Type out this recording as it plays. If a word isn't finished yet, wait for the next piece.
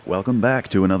Welcome back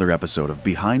to another episode of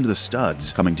Behind the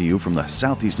Studs, coming to you from the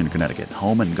Southeastern Connecticut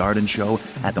Home and Garden Show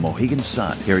at the Mohegan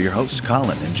Sun. Here are your hosts,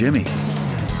 Colin and Jimmy.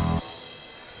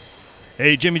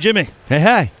 Hey, Jimmy.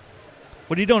 Hey.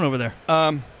 What are you doing over there?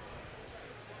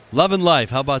 Love and life.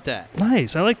 How about that?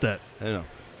 Nice. I like that. I know.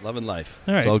 Love and life.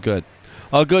 All right. It's all good.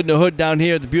 All good in the hood down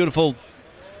here at the beautiful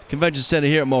convention center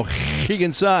here at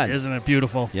Mohegan Sun. Isn't it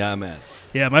beautiful? Yeah, man.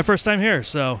 Yeah, my first time here,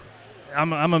 so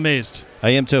I'm amazed. I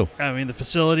am too. I mean, the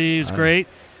facility is great.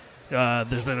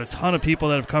 There's been a ton of people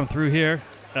that have come through here.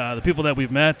 The people that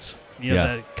we've met,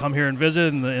 that come here and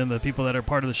visit, and the people that are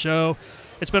part of the show.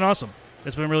 It's been awesome.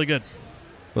 It's been really good.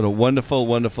 What a wonderful,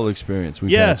 wonderful experience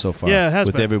we've had so far it has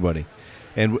with been. everybody.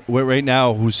 And we're right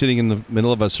now, who's sitting in the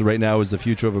middle of us right now is the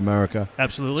future of America.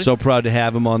 Absolutely. So proud to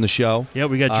have him on the show. Yeah,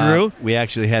 we got Drew. We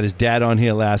actually had his dad on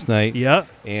here last night. Yeah.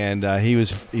 And he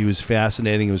was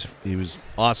fascinating. He was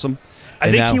awesome. I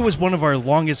think he was one of our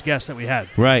longest guests that we had.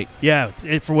 Right. Yeah.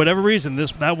 For whatever reason,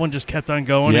 that one just kept on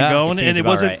going and going, and it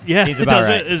wasn't. Right. Yeah. Seems about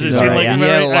right. Does it Seems seem about like right. He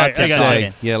had a right? lot to I got say.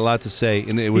 it. He had a lot to say,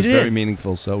 and it was very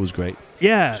meaningful. So it was great.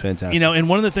 Yeah. It was fantastic. And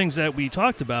one of the things that we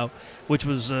talked about, which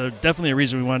was definitely a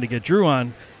reason we wanted to get Drew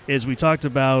on, is we talked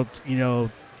about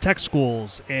tech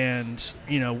schools and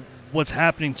what's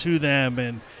happening to them,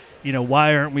 and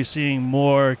why aren't we seeing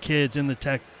more kids in the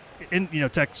tech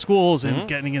schools and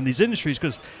getting in these industries,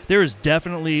 because there is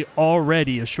definitely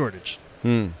already a shortage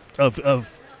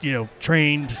of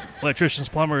trained electricians,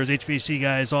 plumbers, HVAC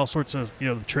guys, all sorts of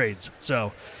the trades.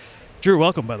 So Drew,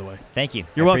 welcome, by the way. Thank you.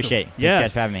 You're I welcome. appreciate it. Yeah. Thanks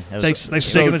guys for having me. Thanks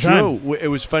for taking the time. Drew, it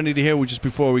was funny to hear just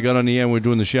before we got on the air and we were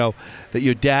doing the show that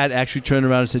your dad actually turned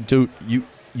around and said, dude,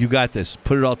 you got this.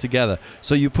 Put it all together.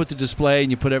 So you put the display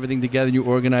and you put everything together and you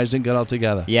organized it and got it all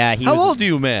together. Yeah. How old are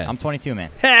you, man? I'm 22,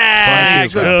 man. Hey,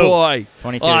 22. good boy.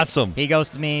 22. Awesome. He goes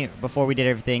to me before we did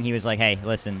everything. He was like, hey,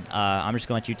 listen, I'm just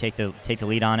going to let you take the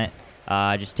lead on it.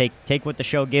 Just take what the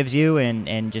show gives you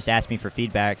and just ask me for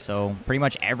feedback. So pretty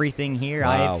much everything here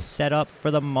I've set up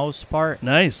for the most part.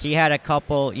 Nice. He had a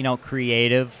couple,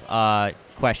 creative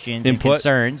questions Input. and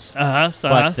concerns.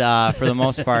 But for the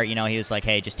most part, he was like,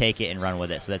 hey, just take it and run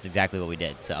with it. So that's exactly what we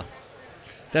did. So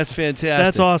That's fantastic.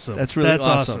 that's awesome. That's really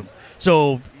awesome.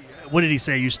 So what did he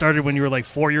say? You started when you were like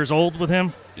 4 years old with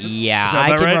him? Yeah, Is that I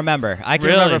about can right? remember. I can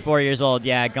Really? remember 4 years old.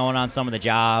 Yeah, going on some of the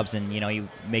jobs, and you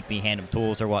make me hand him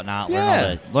tools or whatnot.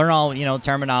 Learn all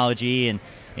terminology, and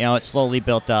it slowly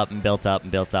built up and built up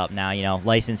and built up. Now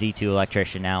licensed E2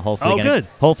 electrician. Now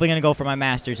hopefully gonna go for my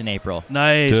master's in April.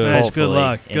 Nice, Dude. nice. Hopefully. Good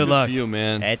luck. And Good luck. For you,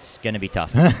 man. It's gonna be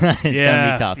tough. It's gonna be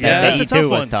tough. Yeah, That that's a E2 tough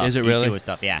was one. tough. Is it really? E2 was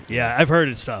tough. Yeah. Yeah, I've heard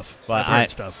it's tough. But I've heard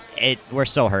it's tough. We're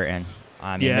so hurting.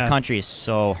 I mean, the country is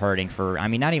so hurting for. I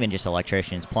mean, not even just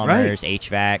electricians, plumbers,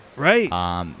 HVAC. Right.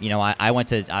 I went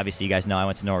to. Obviously, you guys know I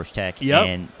went to Norwich Tech. Yep.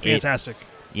 And Fantastic.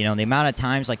 the amount of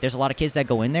times, there's a lot of kids that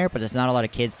go in there, but there's not a lot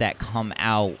of kids that come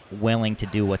out willing to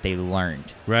do what they learned.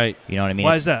 Right. You know what I mean?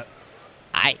 Why is that?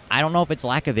 I don't know if it's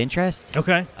lack of interest.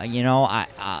 Okay.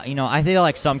 I feel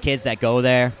like some kids that go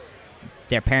there,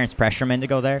 their parents pressure them in to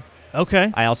go there.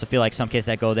 Okay. I also feel like some kids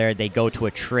that go there, they go to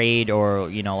a trade or,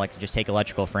 like just take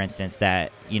electrical, for instance,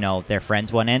 that, their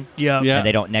friends went in. Yeah. And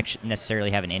they don't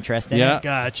necessarily have an interest in Yeah. it.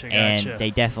 Gotcha. And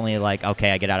they definitely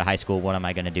okay, I get out of high school, what am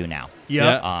I going to do now?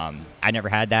 Yeah. I never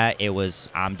had that. It was,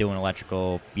 I'm doing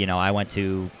electrical. I went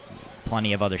to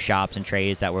plenty of other shops and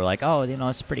trades that were like, oh,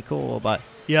 this is pretty cool. But,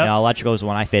 electrical is the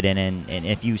one I fit in. And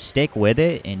if you stick with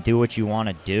it and do what you want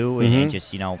to do and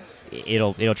just,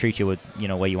 it'll treat you with,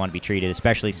 way you want to be treated,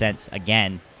 especially since,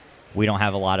 again, we don't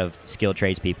have a lot of skilled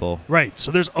tradespeople. Right.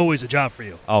 So there's always a job for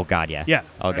you. Oh, God, yeah. Yeah.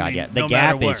 Oh, God, yeah. The no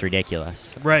gap matter is what.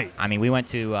 ridiculous. Right. I mean, we went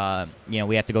to,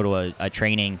 we have to go to a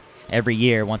training every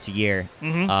year, once a year,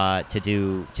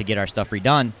 to get our stuff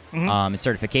redone, and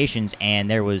certifications, and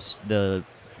there was the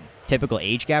typical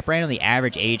age gap right now. The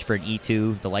average age for an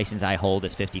E2, the license I hold,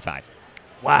 is 55.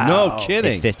 Wow. No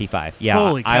kidding. It's 55. Yeah.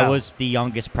 Holy I cow. was the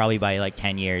youngest probably by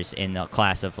 10 years in the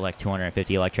class of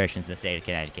 250 electricians in the state of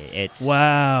Connecticut. It's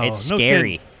Wow. It's No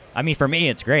scary. kidding. I mean, for me,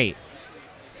 it's great,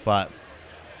 but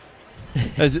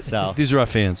So These are our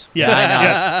fans. Yeah. I know.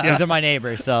 Yes. These are my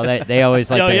neighbors, so they always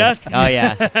like. Oh, to, yeah? Oh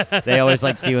yeah. They always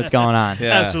like to see what's going on.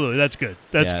 Yeah. Absolutely. That's good.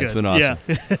 That's good. It's been awesome.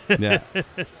 Yeah.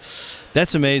 Yeah.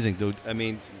 That's amazing, dude. I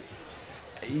mean,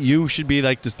 you should be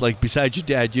besides your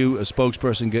dad, you a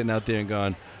spokesperson getting out there and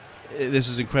going, this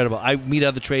is incredible. I meet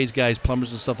other trades guys,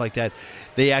 plumbers and stuff like that.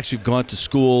 They actually have gone to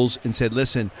schools and said,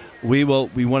 listen, we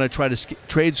want to try to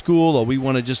trade school, or we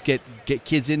want to just get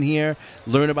kids in here,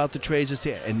 learn about the trades,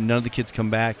 and none of the kids come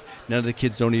back. None of the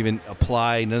kids don't even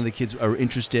apply. None of the kids are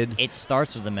interested. It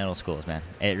starts with the middle schools, man.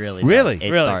 It really does. Really?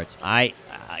 It Really? starts.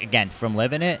 Again, from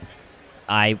living it,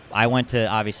 I went to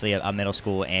obviously a middle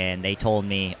school, and they told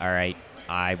me, all right,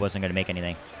 I wasn't going to make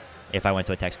anything if I went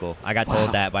to a tech school. I got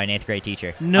told that by an 8th grade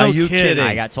teacher. No, Are you kidding?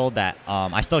 I got told that.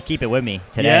 I still keep it with me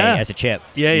today as a chip.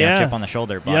 Chip on the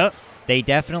shoulder. But they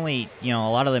definitely, a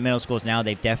lot of the middle schools now,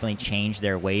 they've definitely changed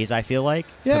their ways, I feel like,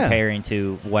 comparing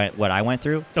to what I went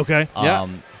through. Okay.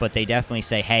 But they definitely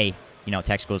say, hey,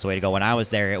 tech school is the way to go. When I was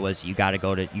there, it was you got to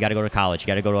go to college. You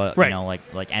got to go to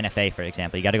like NFA, for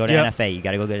example. You got to go to NFA. You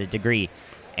got to go get a degree.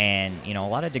 And a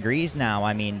lot of degrees now,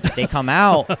 I mean, they come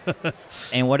out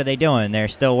and what are they doing? They're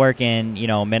still working,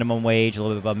 minimum wage, a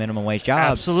little bit above minimum wage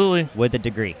jobs. Absolutely. With a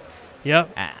degree.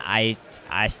 Yep.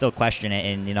 I still question it,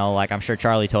 and like I'm sure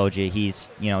Charlie told you, he's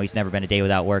never been a day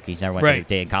without work. He's never went to a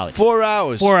day in college. 4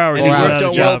 hours. 4 hours. And he without worked a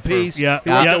at job World Peace. He worked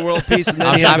at World Peace. And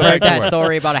then I've heard that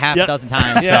story about a half a dozen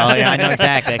times. So I know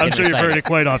exactly. I'm sure you've heard it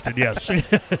quite often. Yes.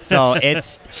 So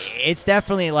it's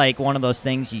definitely like one of those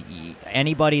things.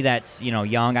 Anybody that's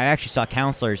young. I actually saw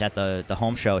counselors at the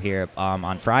home show here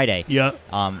on Friday. Yeah.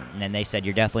 And they said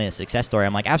you're definitely a success story.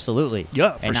 I'm like, absolutely.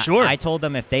 Yeah, for sure. I told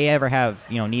them if they ever have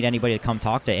need anybody to come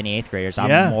talk to any 8th graders,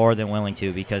 I'm more than willing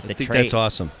to, because I think that's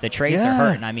awesome. The trades are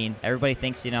hurting. I mean, everybody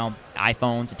thinks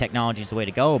iPhones and technology is the way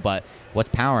to go, but what's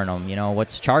powering them?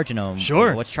 What's charging them?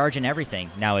 Sure. What's charging everything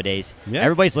nowadays? Yeah.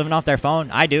 Everybody's living off their phone.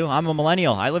 I do. I'm a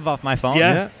millennial. I live off my phone.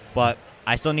 Yeah. But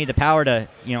I still need the power to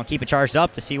keep it charged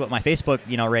up to see what my Facebook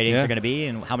ratings are going to be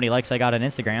and how many likes I got on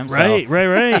Instagram.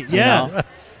 Right. Yeah.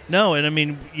 No, and I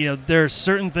mean, there are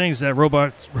certain things that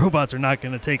robots are not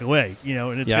going to take away,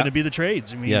 and it's going to be the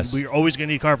trades. I mean, we're always going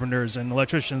to need carpenters and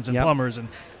electricians and plumbers, and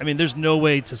I mean, there's no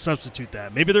way to substitute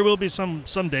that. Maybe there will be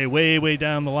someday, way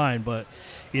down the line, but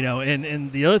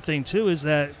and the other thing too is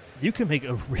that you can make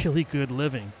a really good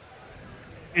living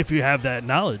if you have that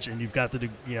knowledge and you've got the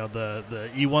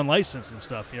E1 license and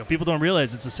stuff. People don't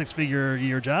realize it's a 6-figure a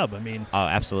year job. I mean, oh,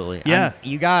 absolutely. Yeah.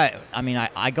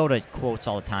 I go to quotes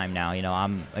all the time now.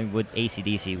 I'm with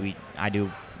AC/DC. I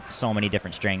do so many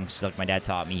different strings. Like my dad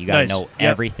taught me, you got to know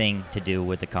everything to do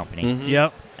with the company. Mm-hmm.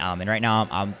 Yep. And right now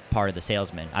I'm part of the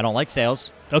salesman. I don't like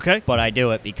sales. Okay. But I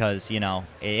do it because it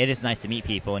is nice to meet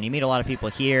people, and you meet a lot of people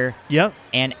here. Yep.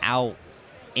 And out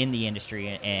in the industry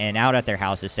and out at their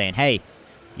houses saying, hey,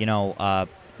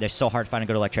 they're so hard to find a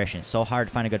good electrician, so hard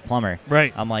to find a good plumber.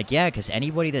 Right. I'm like, yeah, because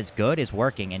anybody that's good is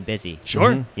working and busy.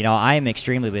 Sure. Mm-hmm. I am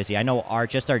extremely busy. I know our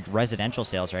residential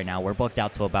sales right now, we're booked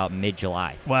out to about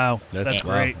mid-July. Wow. That's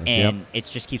great. And it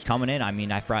just keeps coming in. I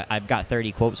mean, I've got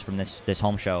 30 quotes from this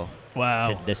home show.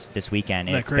 Wow. This weekend.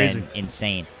 And it's crazy? been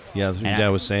insane. Yeah, that's what your dad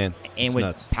was saying. And it's with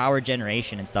nuts. power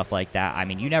generation and stuff like that, I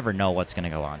mean, you never know what's going to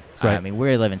go on. Right. I mean,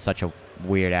 we're living such a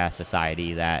weird-ass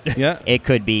society that Yeah. it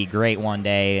could be great one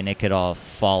day and it could all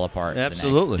fall apart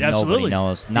Absolutely. the next. Nobody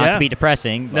knows. Not to be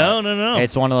depressing, but no.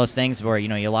 it's one of those things where,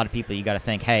 a lot of people, you got to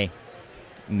think, hey,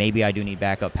 maybe I do need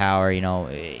backup power. You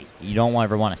don't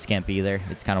ever want to skimp either.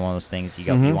 It's kind of one of those things you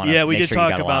want to Yeah, we make did sure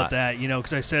talk about that,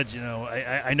 because I said,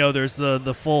 I know there's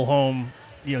the full home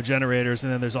generators,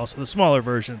 and then there's also the smaller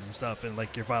versions and stuff, and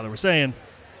like your father was saying,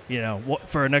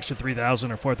 for an extra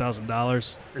 $3,000 or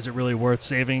 $4,000, is it really worth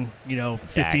saving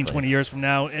 15, 20 years from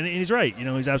now? And he's right.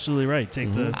 He's absolutely right.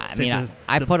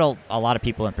 I put a lot of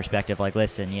people in perspective. Like,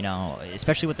 listen,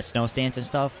 especially with the snow stands and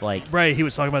stuff, like, right, he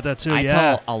was talking about that too. I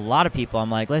tell a lot of people,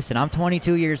 I'm like, listen, I'm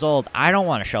 22 years old, I don't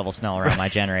want to show snow around my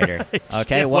generator.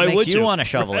 Okay, yeah, what makes you want to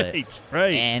shovel it?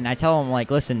 Right. And I tell them, like,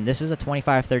 listen, this is a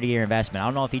 25, 30 year investment. I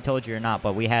don't know if he told you or not,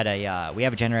 but we have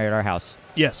a generator at our house.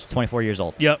 Yes. It's 24 years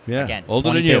old. Yep. Yeah. Again, older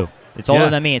 22. than you. It's older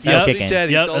than me. It's still kicking.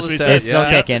 It's still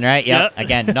kicking, right? Yep.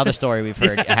 Again, another story we've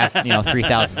heard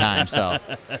 3,000 times. So,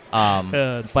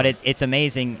 but it's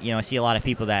amazing. I see a lot of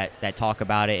people that talk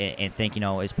about it and think,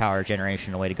 is power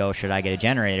generation the way to go? Should I get a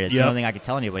generator? It's the only thing I can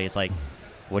tell anybody. It's like,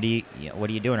 what are you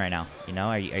doing right now?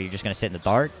 Are you just going to sit in the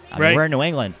dark? I mean, we're in New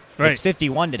England. Right. It's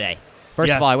 51 today.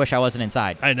 First of all, I wish I wasn't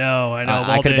inside. I know.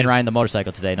 I could have been riding the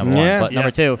motorcycle today, number one. But number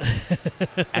two,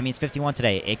 I mean, it's 51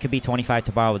 today. It could be 25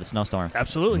 tomorrow with a snowstorm.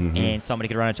 Absolutely. Mm-hmm. And somebody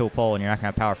could run into a pole, and you're not going to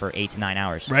have power for 8 to 9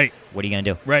 hours. Right. What are you going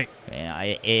to do? Right.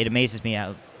 And it amazes me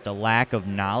how the lack of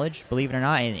knowledge, believe it or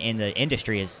not, in the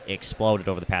industry has exploded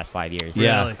over the past 5 years.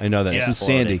 Yeah, Really? I know that. Yeah. Since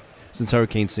Sandy. Since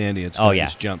Hurricane Sandy, it's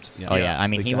jumped. Yeah. Oh, yeah. I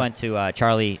mean, he time. went to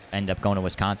Charlie ended up going to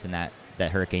Wisconsin that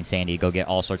Hurricane Sandy, go get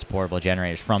all sorts of portable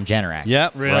generators from Generac.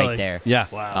 Yep. Really? Right there. Yeah.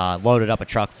 Wow. Loaded up a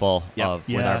truck full with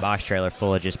Yeah. our box trailer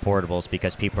full of just portables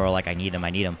because people are like, I need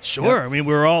them. Sure. Yep. I mean,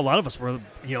 a lot of us were,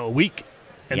 a week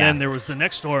And then there was the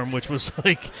next storm, which was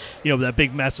like, that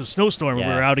big massive snowstorm. Yeah.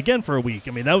 We were out again for a week.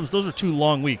 I mean, those were 2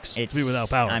 long weeks to be without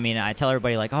power. I mean, I tell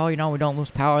everybody like, we don't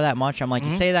lose power that much. I'm like,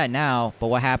 you say that now, but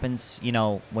what happens,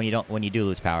 when you do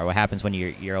lose power? What happens when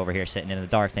you're over here sitting in the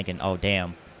dark thinking, oh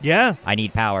damn, yeah, I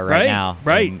need power right now.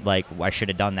 Right. And, like, I should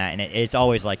have done that. And it's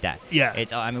always like that. Yeah.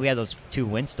 We had those 2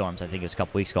 windstorms, I think it was a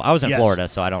couple weeks ago. I was in Florida,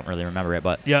 so I don't really remember it.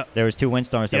 But there was 2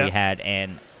 windstorms that we had.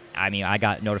 And, I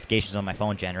got notifications on my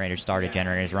phone. Generators started.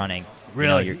 Generators running.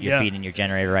 Really? You're feeding your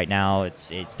generator right now.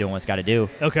 It's doing what it's got to do.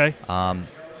 Okay.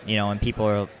 And people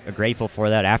are grateful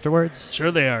for that afterwards. Sure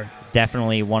they are.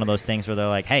 Definitely one of those things where they're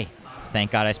like, hey, thank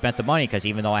God I spent the money, because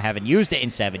even though I haven't used it in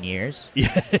 7 years,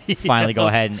 finally go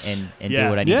ahead and do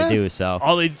what I need to do. So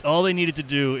all they needed to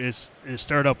do is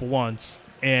start up once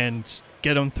and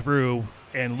get them through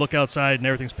and look outside and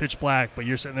everything's pitch black, but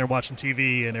you're sitting there watching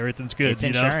TV and everything's good. It's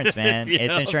insurance, man.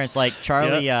 It's insurance. Like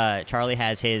Charlie, Charlie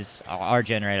has our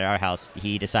generator at our house.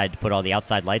 He decided to put all the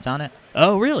outside lights on it.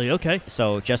 Oh, really? Okay.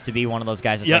 So just to be one of those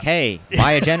guys that's like, hey,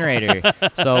 buy a generator.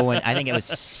 So when I think it was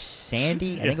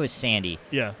Sandy.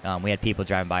 Yeah. We had people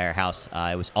driving by our house.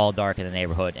 It was all dark in the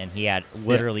neighborhood, and he had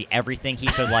literally everything he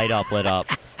could light up lit up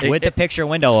with the picture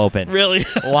window open. Really?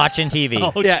 Watching TV.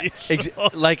 Oh, yeah,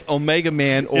 like Omega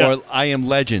Man or I Am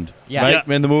Legend. Yeah. Right?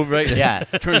 In the movie, right? Yeah.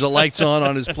 Turns the lights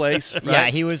on his place. Right? Yeah,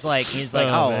 he's like,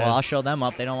 well, I'll show them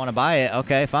up. They don't want to buy it.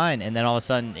 Okay, fine. And then all of a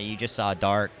sudden, you just saw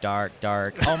dark.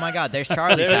 Oh, my God, there's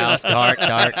Charlie's house. Dark.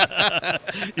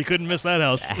 You couldn't miss that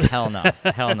house. Hell no.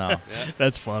 Yeah.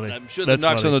 That's funny. I'm sure the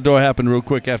knocks on the door happened real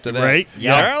quick after that. Right?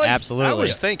 Yeah, Charlie? absolutely. I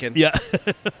was thinking. Yeah.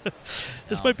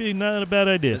 This might be not a bad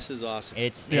idea. This is awesome.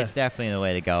 It's definitely the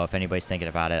way to go if anybody's thinking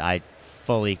about it. I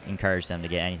fully encourage them to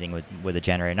get anything with a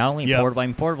generator. Not only portable. I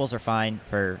mean, portables are fine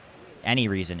for any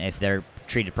reason if they're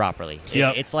treated properly.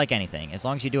 It's like anything. As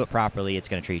long as you do it properly, it's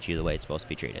going to treat you the way it's supposed to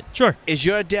be treated. Sure. Is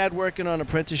your dad working on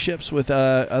apprenticeships with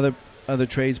other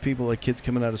tradespeople, like kids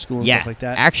coming out of school and stuff like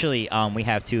that? Actually, we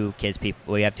have 2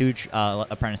 We have 2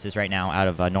 apprentices right now out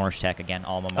of Norwich Tech, again,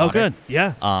 alma mater. Oh, good.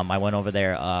 Yeah. I went over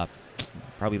there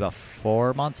probably about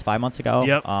 5 months ago.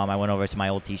 Yep. I went over to my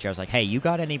old teacher. I was like, hey, you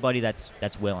got anybody that's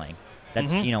willing?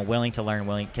 That's willing to learn,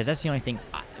 because that's the only thing,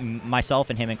 myself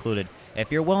and him included. If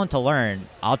you're willing to learn,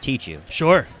 I'll teach you.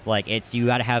 Sure. Like, you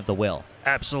got to have the will.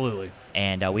 Absolutely.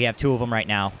 And we have 2 of them right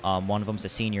now. One of them's a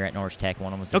senior at Norwich Tech.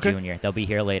 One of them's a junior. They'll be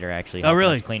here later, actually. Oh,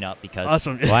 really? Us clean up, because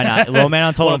awesome. Why not? Low man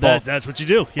on totem pole. That's what you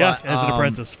do. Yeah, but, as an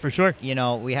apprentice, for sure.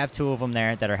 We have 2 of them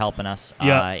there that are helping us.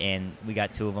 Yeah. And we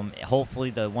got 2 of them. Hopefully,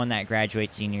 the one that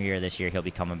graduates senior year this year, he'll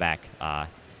be coming back,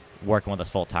 working with us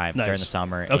full time during the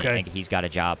summer. Okay. And he's got a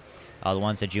job. The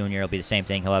one's a junior. It'll be the same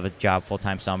thing. He'll have a job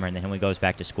full-time summer, and then when he goes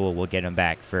back to school, we'll get him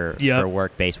back for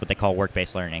work-based, what they call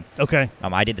work-based learning. Okay.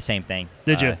 I did the same thing.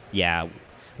 Did you? Yeah.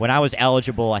 When I was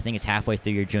eligible, I think it's halfway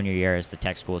through your junior year as the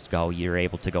tech schools go, you're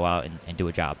able to go out and do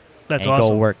a job. That's and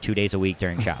awesome. Go work 2 days a week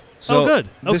during shop. So, good.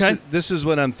 Okay. This is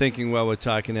what I'm thinking while we're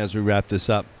talking as we wrap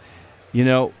this up.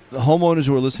 The homeowners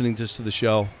who are listening to the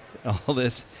show, all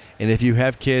this, and if you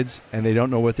have kids and they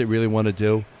don't know what they really want to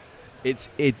do,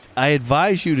 I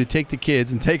advise you to take the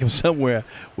kids and take them somewhere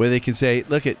where they can say,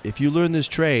 look, if you learn this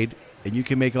trade and you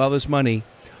can make all this money,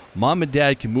 Mom and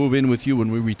Dad can move in with you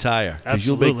when we retire. Because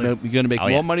you're going to make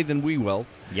more money than we will.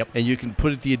 Yep. And you can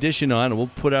put the addition on, and we'll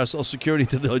put our Social Security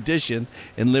to the addition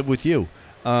and live with you.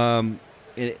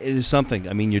 It is something.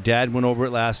 I mean, your dad went over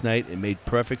it last night. It made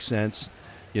perfect sense.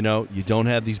 You don't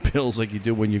have these bills like you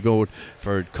do when you go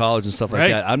for college and stuff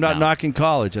like that. I'm not knocking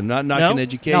college. I'm not knocking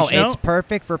education. No, it's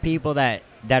perfect for people that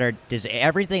are there's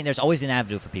everything. There's always an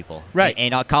avenue for people, right?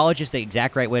 And college is the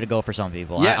exact right way to go for some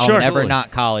people. Yeah, I'll never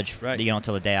knock college, right.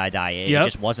 Until the day I die. It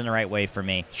just wasn't the right way for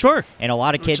me. Sure. And a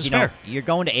lot of kids, you're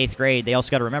going to 8th grade. They also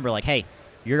got to remember, like, hey,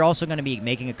 you're also going to be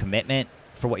making a commitment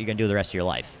for what you're going to do the rest of your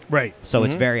life. Right. So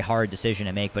it's a very hard decision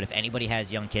to make. But if anybody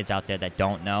has young kids out there that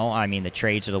don't know, I mean, the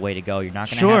trades are the way to go. You're not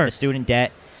going to have the student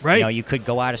debt. Right. You could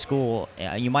go out of school.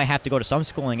 You might have to go to some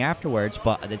schooling afterwards,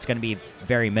 but it's going to be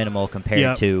very minimal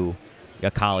compared to a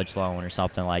college loan or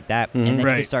something like that. And then you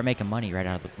can start making money right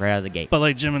out of the gate. But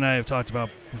like Jim and I have talked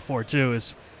about before too,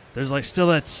 is there's like still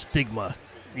that stigma.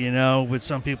 With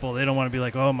some people, they don't want to be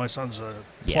like, oh, my son's a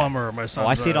plumber or my son's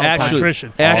I see it all an the time.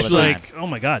 electrician. Actually, like, oh,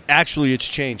 my God. Actually, it's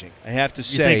changing. I have to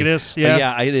say. You think it is? Yeah.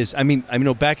 Yeah, it is. I mean,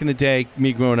 back in the day,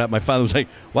 me growing up, my father was like,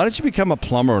 why don't you become a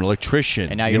plumber or an electrician?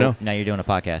 And now you're doing a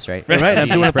podcast, right? Right. I'm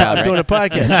doing a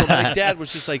podcast. Right. But my dad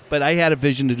was just like, but I had a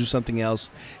vision to do something else,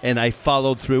 and I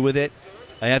followed through with it.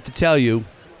 I have to tell you,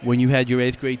 when you had your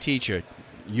 8th grade teacher,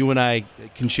 you and I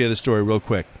can share the story real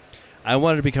quick. I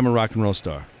wanted to become a rock and roll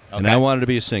star, and I wanted to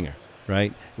be a singer.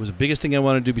 right? It was the biggest thing I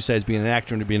wanted to do besides being an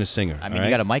actor and being a singer. I mean, you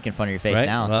got a mic in front of your face right?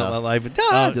 now. Well, so.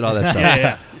 I did all that stuff.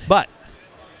 Yeah. But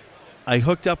I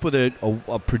hooked up with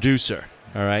a producer,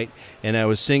 all right? And I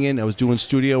was singing. I was doing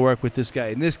studio work with this guy.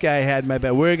 And this guy had my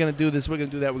back. We're going to do this. We're going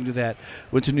to do that. We're going to do that.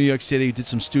 Went to New York City, did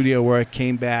some studio work,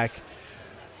 came back.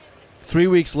 3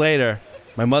 weeks later,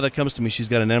 my mother comes to me. She's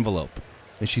got an envelope.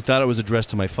 And she thought it was addressed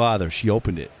to my father. She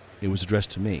opened it. It was addressed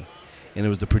to me. And it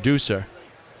was the producer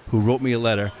who wrote me a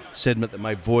letter, said that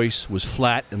my voice was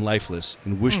flat and lifeless,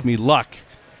 and wished me luck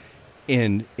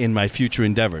in my future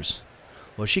endeavors.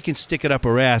 Well, she can stick it up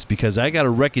her ass because I got a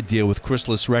record deal with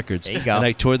Chrysalis Records. There you go. And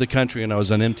I toured the country and I was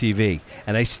on MTV.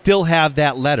 And I still have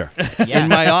that letter in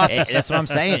my office. That's what I'm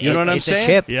saying. You know what I'm it's saying?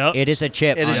 A chip. Yep. It is a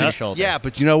chip It on is your shoulder. Yeah,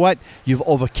 but you know what? You've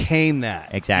overcame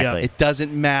that. Exactly. It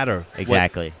doesn't matter.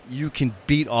 Exactly. You can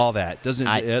beat all that. Doesn't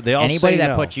they all anybody say that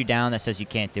no. puts you down that says you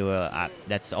can't do it,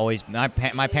 that's always my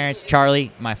parents.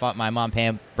 Charlie, my mom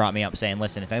Pam brought me up saying,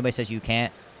 "Listen, if anybody says you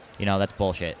can't, that's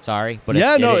bullshit. Sorry, but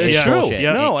Yeah, it's true. bullshit.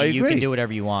 Yeah. No, I You agree. can do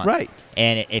whatever you want. Right.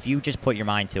 And if you just put your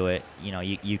mind to it,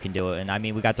 you can do it. And I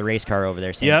mean, we got the race car over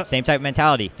there. Same, Yep. same type of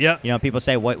mentality. Yep. People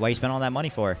say, why you spend all that money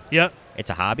for? Yep. It's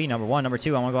a hobby, number one. Number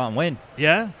two, I want to go out and win.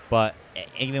 Yeah. But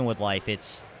even with life,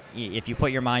 it's if you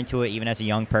put your mind to it, even as a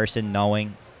young person,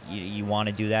 knowing you want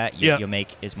to do that, you'll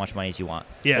make as much money as you want.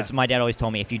 Yeah. As my dad always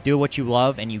told me, if you do what you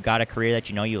love and you got a career that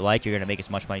you like, you're going to make as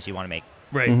much money as you want to make.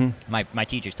 Right. Mm-hmm. My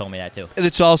teachers told me that too. And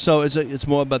it's also it's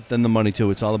more about than the money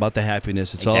too. It's all about the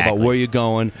happiness. It's all about where you're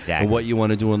going and what you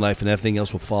want to do in life, and everything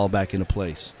else will fall back into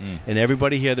place. And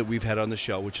everybody here that we've had on the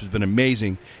show, which has been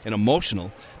amazing and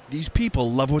emotional, these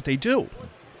people love what they do.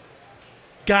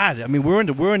 God, I mean, we're in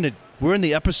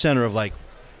the epicenter of like,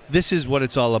 this is what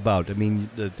it's all about. I mean,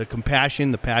 the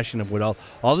compassion, the passion of what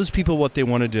all those people, what they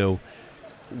want to do.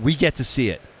 We get to see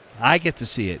it. I get to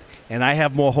see it, and I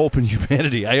have more hope in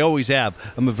humanity. I always have.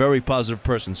 I'm a very positive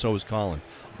person. So is Colin.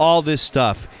 All this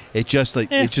stuff, it's just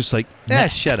like,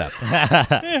 shut up.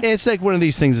 It's like one of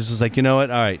these things. It's just like, you know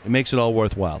what? All right, it makes it all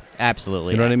worthwhile.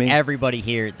 Absolutely. You know what I mean? Everybody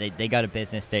here, they got a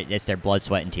business. It's their blood,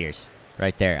 sweat, and tears.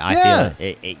 Right there. I feel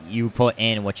it. You put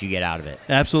in what you get out of it.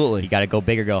 Absolutely. You got to go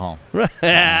big or go home.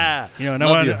 Yeah. And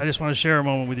I just want to share a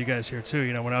moment with you guys here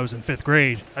too. When I was in 5th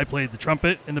grade, I played the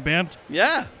trumpet in the band.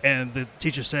 Yeah. And the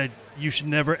teacher said, "You should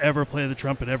never ever play the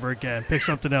trumpet ever again. Pick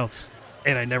something else."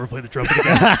 And I never played the trumpet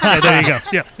again. And there you go.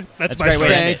 Yeah, that's my great way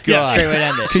to end Thank it. God. Great way to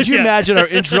end it. Could you imagine our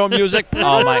intro music?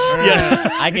 Oh my! Yeah.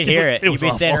 I could hear it. was You'd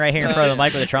be standing awful. right here in front of the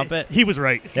mic with a trumpet. He was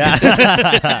right.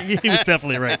 Yeah. He was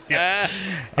definitely right. Yeah.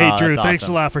 Hey, Drew, that's thanks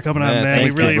awesome. a lot for coming on, Man, man. We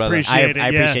thank you, really brother. appreciate it. I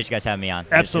appreciate you guys having me on.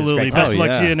 Absolutely. It was great Best of luck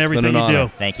to you in It's been everything an you honor.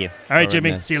 do. Thank you. All right, All right,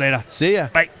 Jimmy. man. See you later. See ya.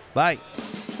 Bye. Bye.